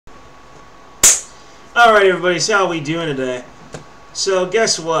Alright everybody, so how are we doing today? So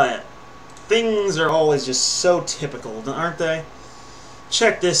guess what? Things are always just so typical, aren't they?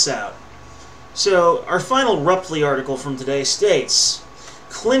 Check this out. So, our final Rupley article from today states,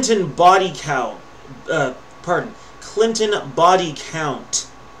 Clinton body count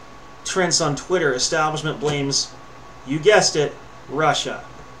trends on Twitter. Establishment blames, you guessed it, Russia,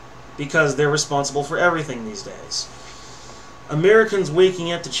 because they're responsible for everything these days. Americans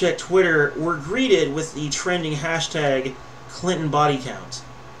waking up to check Twitter were greeted with the trending hashtag clintonbodycount.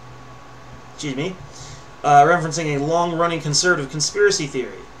 Excuse me. Referencing a long-running conservative conspiracy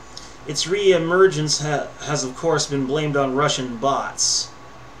theory. Its re-emergence has, of course, been blamed on Russian bots.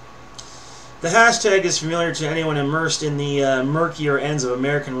 The hashtag is familiar to anyone immersed in the murkier ends of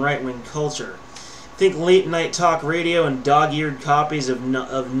American right-wing culture. Think late-night talk radio and dog-eared copies of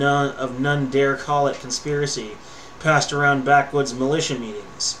None Dare Call It Conspiracy, passed around backwoods militia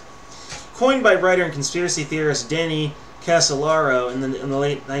meetings. Coined by writer and conspiracy theorist Danny Casolaro in the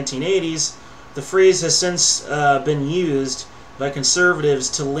late 1980s, the phrase has since been used by conservatives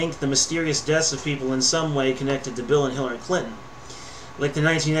to link the mysterious deaths of people in some way connected to Bill and Hillary Clinton, like the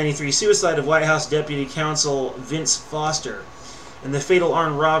 1993 suicide of White House Deputy Counsel Vince Foster, and the fatal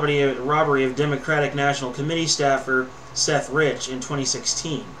armed robbery of Democratic National Committee staffer Seth Rich in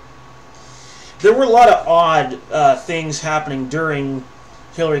 2016. There were a lot of odd things happening during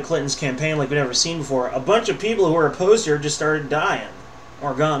Hillary Clinton's campaign like we've never seen before. A bunch of people who were opposed to her just started dying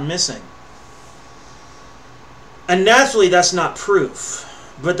or gone missing. And naturally, that's not proof,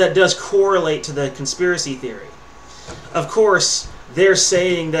 but that does correlate to the conspiracy theory. Of course, they're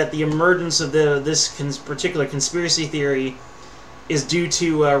saying that the emergence of this particular conspiracy theory is due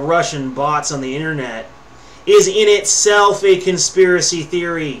to Russian bots on the internet is in itself a conspiracy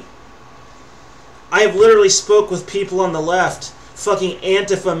theory. I have literally spoke with people on the left, fucking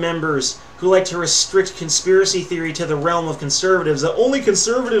Antifa members, who like to restrict conspiracy theory to the realm of conservatives. That only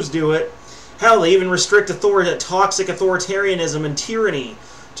conservatives do it. Hell, they even restrict toxic authoritarianism and tyranny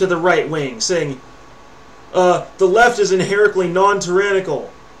to the right wing, saying, the left is inherently non-tyrannical.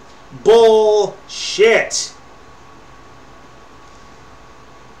 Bullshit.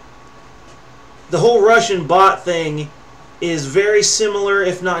 The whole Russian bot thing is very similar,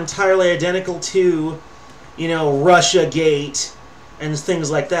 if not entirely identical to, Russiagate and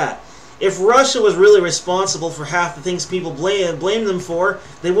things like that. If Russia was really responsible for half the things people blame them for,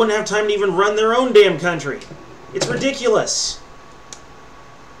 they wouldn't have time to even run their own damn country. It's ridiculous.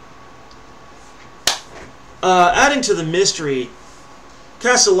 Adding to the mystery,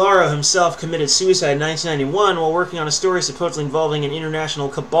 Casolaro himself committed suicide in 1991 while working on a story supposedly involving an international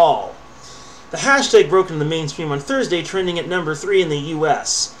cabal. The hashtag broke into the mainstream on Thursday, trending at number 3 in the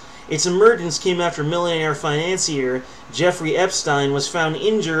U.S. Its emergence came after millionaire financier Jeffrey Epstein was found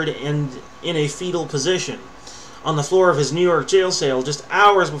injured and in a fetal position on the floor of his New York jail cell just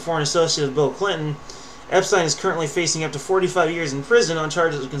hours before an associate of Bill Clinton. Epstein is currently facing up to 45 years in prison on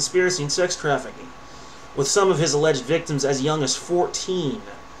charges of conspiracy and sex trafficking, with some of his alleged victims as young as 14.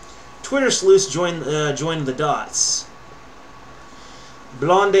 Twitter sleuths joined the dots.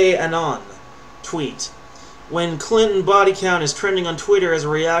 Blonde Anon tweet. When Clinton body count is trending on Twitter as a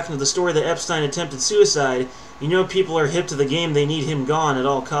reaction to the story that Epstein attempted suicide, you know people are hip to the game. They need him gone at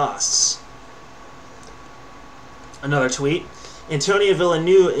all costs. Another tweet. Antonio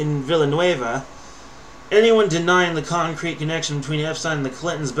Villanueva. Anyone denying the concrete connection between Epstein and the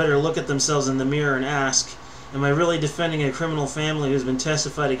Clintons better look at themselves in the mirror and ask, am I really defending a criminal family who has been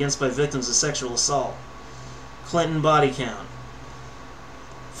testified against by victims of sexual assault? Clinton body count.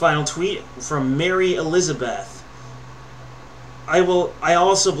 Final tweet from Mary Elizabeth. I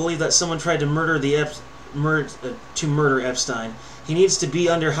also believe that someone tried to murder Epstein. He needs to be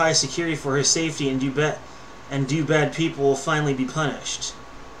under high security for his safety, and do bad people will finally be punished.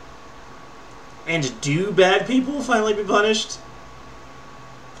 And do bad people finally be punished?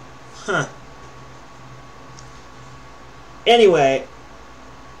 Huh. Anyway,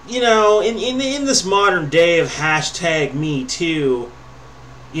 in this modern day of hashtag Me Too,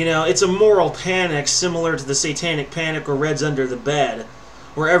 it's a moral panic similar to the satanic panic or Red's Under the Bed,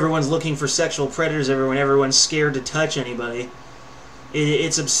 where everyone's looking for sexual predators, everyone's scared to touch anybody.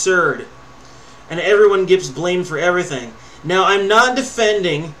 It's absurd. And everyone gets blamed for everything. Now, I'm not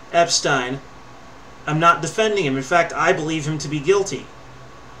defending Epstein. I'm not defending him. In fact, I believe him to be guilty.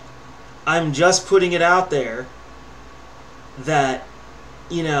 I'm just putting it out there that,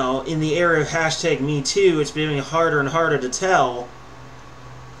 in the era of hashtag Me Too, it's becoming harder and harder to tell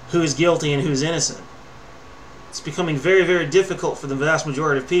who's guilty and who's innocent. It's becoming very, very difficult for the vast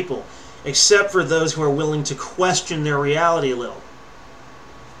majority of people, except for those who are willing to question their reality a little.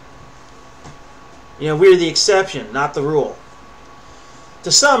 You know, we're the exception, not the rule.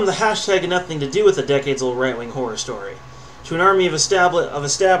 To some, the hashtag had nothing to do with the decades-old right-wing horror story. To an army of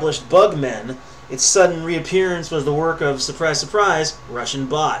established bugmen, its sudden reappearance was the work of, surprise, surprise, Russian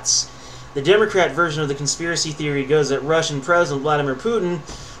bots. The Democrat version of the conspiracy theory goes that Russian President Vladimir Putin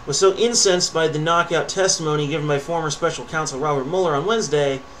was so incensed by the knockout testimony given by former special counsel Robert Mueller on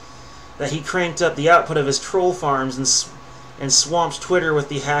Wednesday that he cranked up the output of his troll farms and swamped Twitter with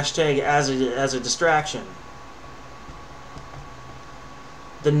the hashtag as a distraction.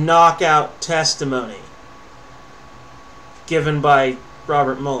 The knockout testimony given by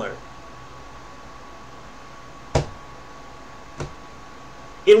Robert Mueller.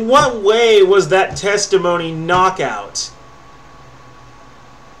 In what way was that testimony knockout?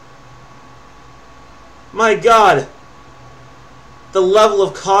 My God, the level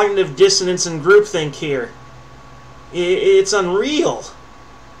of cognitive dissonance and groupthink here. It's unreal.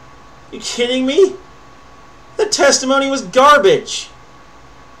 Are you kidding me? The testimony was garbage.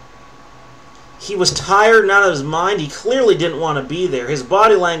 He was tired and out of his mind. He clearly didn't want to be there. His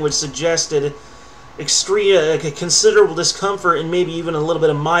body language suggested extreme, considerable discomfort and maybe even a little bit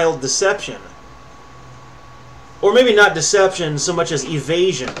of mild deception. Or maybe not deception so much as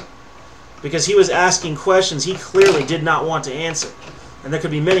evasion. Because he was asking questions he clearly did not want to answer. And there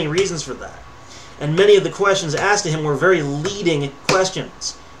could be many reasons for that. And many of the questions asked to him were very leading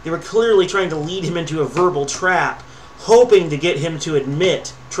questions. They were clearly trying to lead him into a verbal trap, hoping to get him to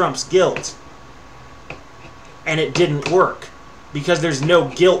admit Trump's guilt. And it didn't work. Because there's no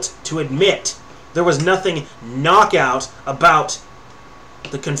guilt to admit. There was nothing knockout about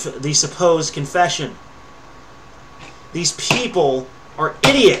the supposed confession. These people are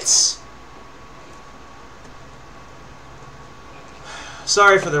idiots.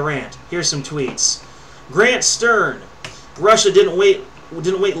 Sorry for the rant. Here's some tweets. Grant Stern. Russia didn't wait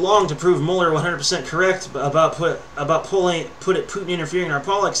long to prove Mueller 100% correct about Putin interfering in our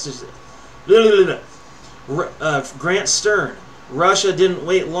politics. Grant Stern. Russia didn't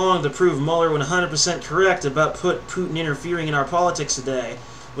wait long to prove Mueller 100% correct about Putin interfering in our politics today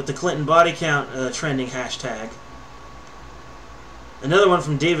with the Clinton body count trending hashtag. Another one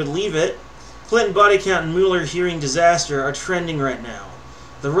from David Leavitt. Clinton body count and Mueller hearing disaster are trending right now.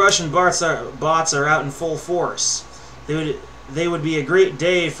 The Russian bots are out in full force. They would be a great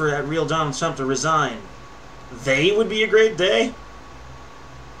day for that real Donald Trump to resign. They would be a great day?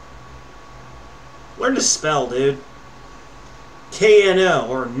 Learn to spell, dude. KNO,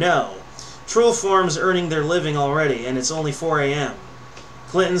 or no. Troll farms earning their living already, and it's only 4 a.m.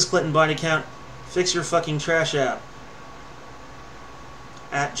 Clinton body count. Fix your fucking trash app.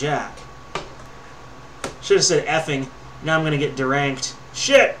 At Jack. Should have said effing. Now I'm going to get deranked.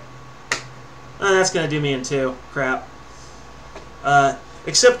 Shit! Oh, that's going to do me in too. Crap.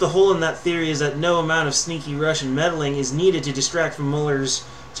 Except the hole in that theory is that no amount of sneaky Russian meddling is needed to distract from Mueller's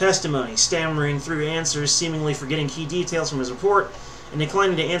testimony, stammering through answers, seemingly forgetting key details from his report, and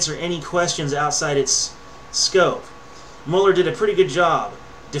declining to answer any questions outside its scope. Mueller did a pretty good job,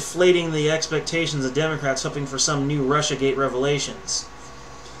 deflating the expectations of Democrats hoping for some new Russiagate revelations.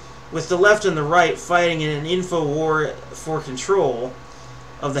 With the left and the right fighting in an info war for control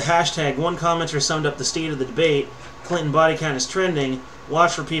of the hashtag, one commenter summed up the state of the debate. Clinton body count is trending.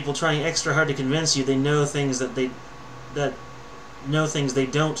 Watch for people trying extra hard to convince you they know things that they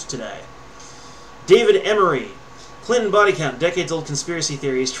don't today. David Emery. Clinton body count, decades-old conspiracy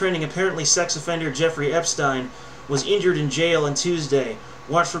theory, is trending. Apparently sex offender Jeffrey Epstein was injured in jail on Tuesday.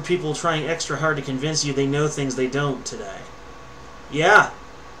 Watch for people trying extra hard to convince you they know things they don't today. Yeah.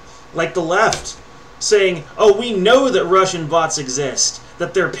 Like the left. Saying, oh, we know that Russian bots exist.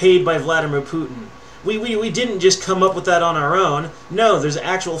 That they're paid by Vladimir Putin. We didn't just come up with that on our own. No, there's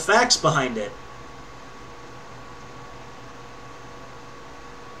actual facts behind it.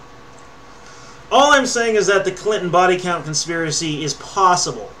 All I'm saying is that the Clinton body count conspiracy is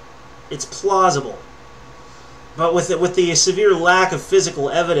possible. It's plausible. But with the severe lack of physical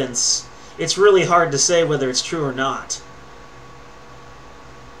evidence, it's really hard to say whether it's true or not.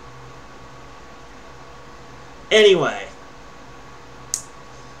 Anyway,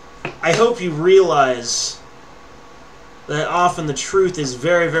 I hope you realize that often the truth is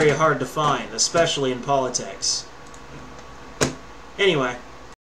very, very hard to find, especially in politics. Anyway.